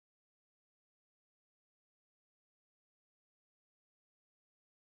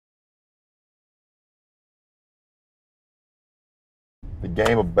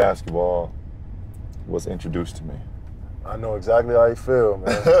game of basketball was introduced to me. I know exactly how you feel, man.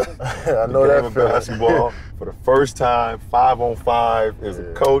 I know the that game of basketball for the first time, 5-on-5 as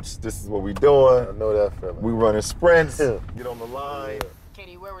a coach. This is what we doing. I know that feeling. We running sprints. Get on the line. Yeah.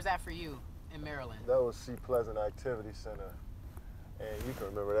 Katie, where was that for you in Maryland? That was C. Pleasant Activity Center. And you can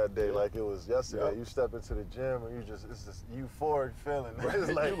remember that day like it was yesterday. Yep. You step into the gym and it's this euphoric feeling.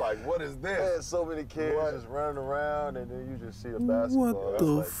 It's like, you like, what is this? Man, so many kids just running around, and then you just see the basketball. What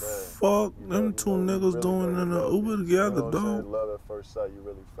the fuck them two niggas doing in the Uber together, dog? Love at first sight. You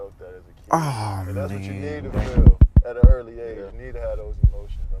really felt that as a kid. Oh, and that's man. what you need to feel at an early age. Yeah. You need to have those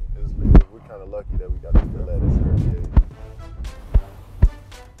emotions. We're kind of lucky that we got to feel that at an early age.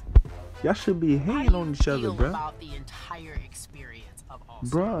 Y'all should be hating on each other, bro. About the entire experience of all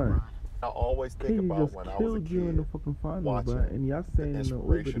Bro, I always think about when I was a kid, you in the fucking finals, bro, and y'all the saying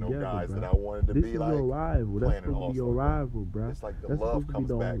inspirational together, guys bro. that I wanted to This be is like. your rival. That's playing supposed to be your rival, bro. It's like the That's love supposed to be comes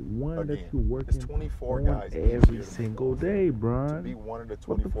the back one again. that you working It's 24 on guys every single day, bro. To be one of the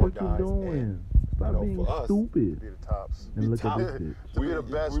What the 24 fuck you guys. doing? And, Stop being for us, stupid. Be the tops. And look at this bitch. We be the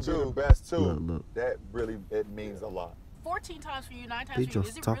best too. We be the best too. Look. That really, it means a lot. 14 times for you, 9 times They for you. just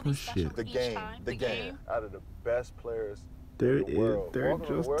Is it talking really shit. special The each game. time? The game. Out of the best players. They're in the world. they're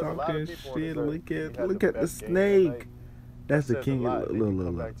Walking just the world, talking shit. Look at the snake. That's the king.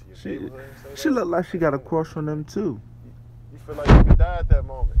 Look. She look like she got a crush on them too. You feel like you could die at that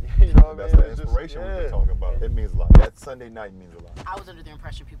moment. You know what I mean? That's the inspiration we've been talking about. It means a lot. That Sunday night means a lot. I was under the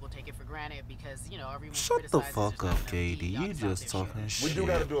impression people take it for granted because, you know, everyone Shut the fuck up, Katie. You just talking shit. We do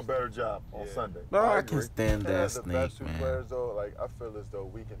got to do a better job on Sunday. No, I can stand that the snake, best two man. players, though, like I feel as though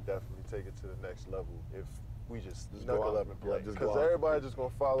we can definitely take it to the next level if we just knuckle up and play. Because everybody just gonna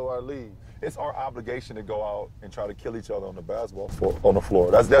follow our lead. It's our obligation to go out and try to kill each other on the basketball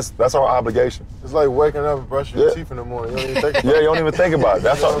floor. That's our obligation. It's like waking up and brushing your teeth in the morning. You don't even think about it. You don't even think about it.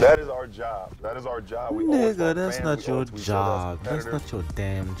 That is our job. That is our job. Nigga, that's not your job. That's not your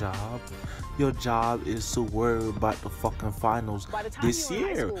damn job. Your job is to worry about the fucking finals this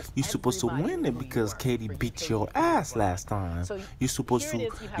year. You're supposed to win it because Katie beat your ass last time. You're supposed to.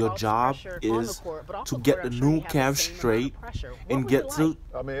 Your job is to get the new calf straight and get to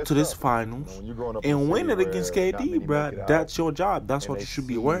this finals and win it against KD, bro. That's your job. That's what you should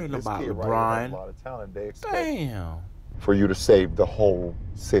be worrying about, LeBron. Damn. For you to save the whole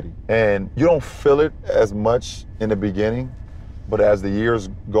city, and you don't feel it as much in the beginning. But as the years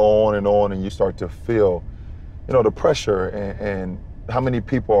go on and you start to feel, the pressure and how many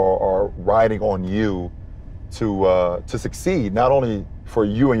people are riding on you to succeed, not only for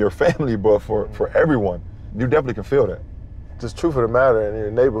you and your family, but for everyone, you definitely can feel that. Just truth of the matter, in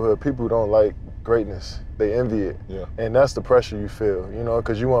your neighborhood, people don't like greatness. They envy it. Yeah. And that's the pressure you feel,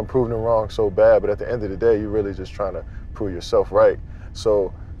 because you want to prove them wrong so bad, but at the end of the day, you're really just trying to prove yourself right.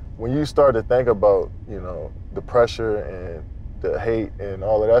 So when you start to think about, the pressure and the hate and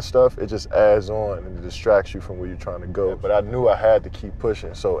all of that stuff, it just adds on and it distracts you from where you're trying to go. Yeah. But I knew I had to keep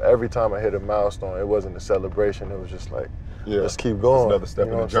pushing. So every time I hit a milestone, it wasn't a celebration. It was just like, let's keep going. Another step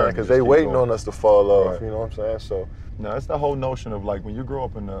in the journey. Because they waiting on us to fall off. Right. You know what I'm saying? So no, it's the whole notion of like when you grow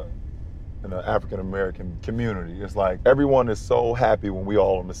up in an African American community, it's like everyone is so happy when we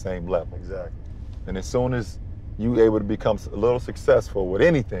all on the same level. Exactly. And as soon as you able to become a little successful with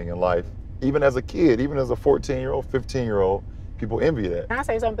anything in life, even as a kid, even as a 14-year-old, 15-year-old, people envy that. Can I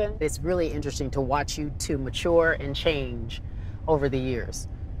say something? It's really interesting to watch you to mature and change over the years,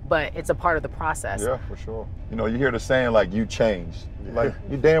 but it's a part of the process. Yeah, for sure. You hear the saying like, you changed. Like,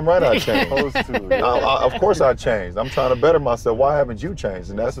 you damn right I changed. Of course I changed. I'm trying to better myself. Why haven't you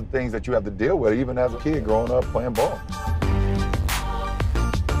changed? And that's the things that you have to deal with even as a kid growing up playing ball.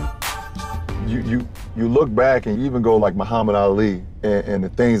 You look back and you even go like Muhammad Ali and the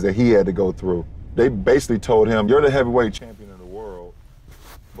things that he had to go through. They basically told him, you're the heavyweight champion of the world,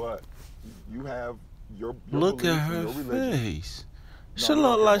 but you have your look at her face. She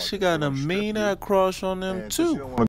look like she got a mean crush on them too.